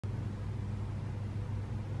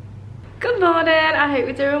Good morning, I hope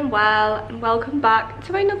you're doing well and welcome back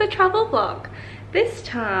to another travel vlog. This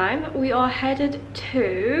time we are headed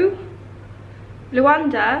to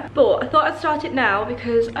Luanda, but I thought I'd start it now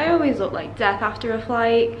because I always look like death after a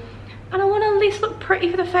flight and I want to at least look pretty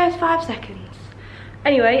for the first 5 seconds.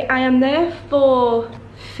 Anyway, I am there for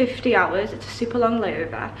 50 hours, it's a super long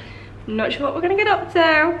layover. Not sure what we're going to get up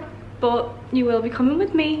to, but you will be coming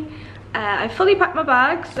with me. I fully packed my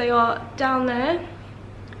bags, they are down there.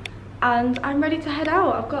 And I'm ready to head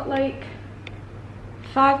out. I've got like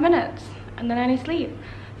 5 minutes and then I need to leave.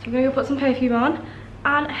 So I'm gonna go put some perfume on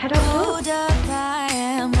and head out. Hold up, I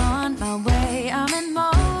am on my way. I'm in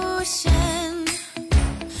motion.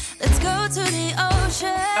 Let's go to the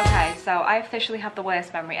ocean. Okay, so I officially have the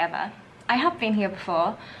worst memory ever. I have been here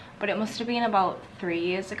before, but it must have been about 3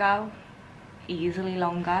 years ago. Easily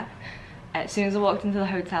longer. As soon as I walked into the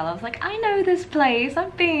hotel, I was like, I know this place,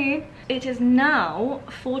 I've been. It is now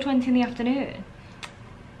 4:20 in the afternoon.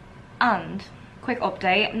 And, quick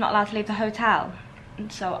update, I'm not allowed to leave the hotel.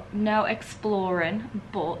 So, no exploring,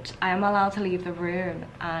 but I am allowed to leave the room.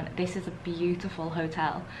 And this is a beautiful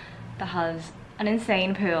hotel that has an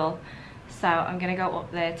insane pool. So, I'm gonna go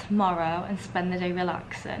up there tomorrow and spend the day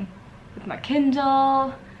relaxing with my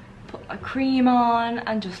Kindle, put my cream on,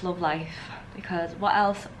 and just love life. Because what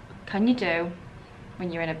else can you do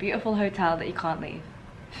when you're in a beautiful hotel that you can't leave?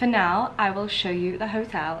 For now, I will show you the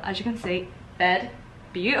hotel. As you can see, bed,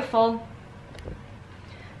 beautiful.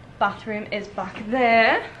 Bathroom is back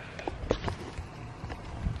there.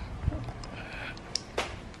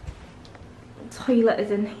 Toilet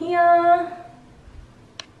is in here.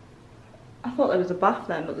 I thought there was a bath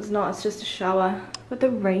then, but there's not, it's just a shower. With the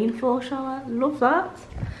rainfall shower, love that.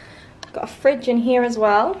 Got a fridge in here as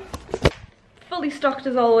well. Fully stocked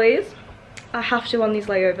as always. I have to on these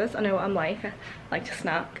layovers. I know what I'm like. I like to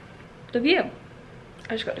snack. The view.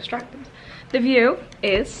 I just got distracted. The view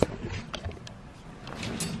is...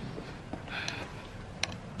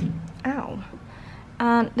 Ow.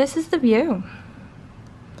 And this is the view.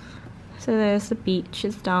 So there's the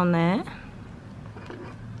beaches down there.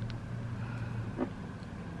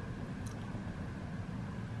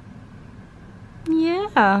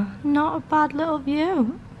 Yeah, not a bad little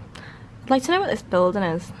view. I'd like to know what this building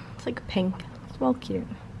is. It's like pink. It's well cute.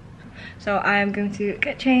 So I am going to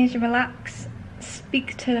get changed and relax,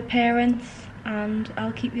 speak to the parents, and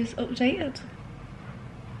I'll keep you updated.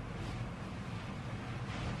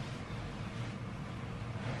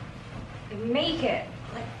 Make it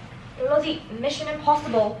like bloody Mission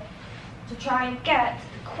Impossible to try and get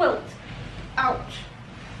the quilt out.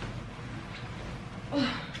 Ugh.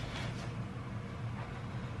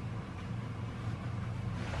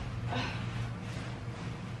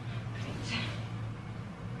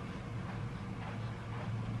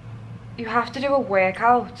 You have to do a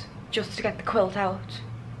workout just to get the quilt out.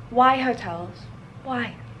 Why hotels?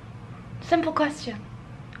 Why? Simple question.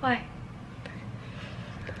 Why?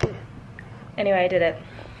 Anyway, I did it.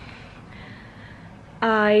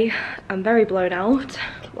 I am very blown out.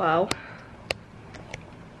 Wow.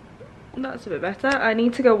 That's a bit better. I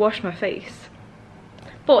need to go wash my face.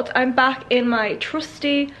 But I'm back in my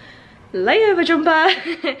trusty layover jumper.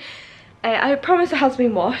 I promise it has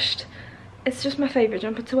been washed. It's just my favourite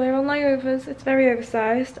jumper to wear on layovers. It's very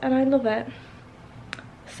oversized and I love it.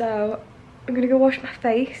 So I'm gonna go wash my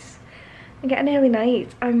face and get an early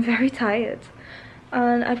night. I'm very tired.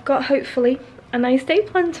 And I've got hopefully a nice day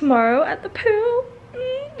planned tomorrow at the pool.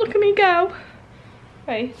 Look at me go.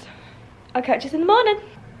 Right, I'll catch you in the morning.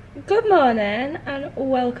 Good morning and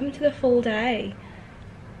welcome to the full day.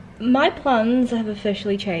 My plans have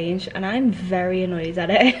officially changed and I'm very annoyed at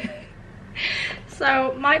it.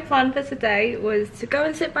 So my plan for today was to go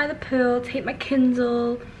and sit by the pool, take my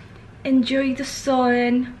Kindle, enjoy the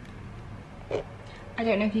sun. I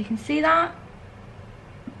don't know if you can see that,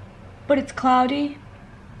 but it's cloudy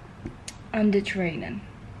and it's raining.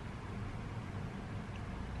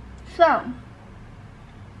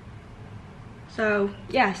 So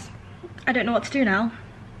yes, I don't know what to do now.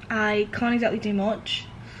 I can't exactly do much.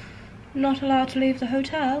 Not allowed to leave the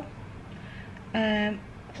hotel.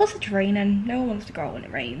 Plus it's raining, no one wants to go out when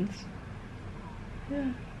it rains.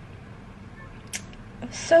 Yeah.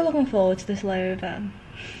 I'm so looking forward to this layover.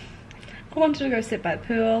 I wanted to go sit by the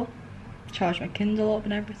pool, charge my Kindle up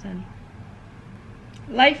and everything.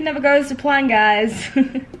 Life never goes to plan, guys.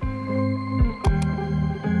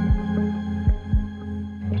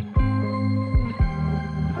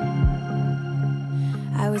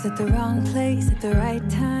 I was at the wrong place at the right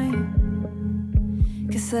time.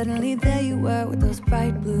 'Cause suddenly there you were with those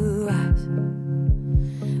bright blue eyes.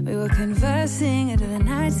 We were conversing under the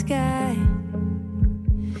night sky.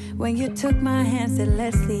 When you took my hand, said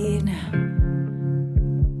let's leave now.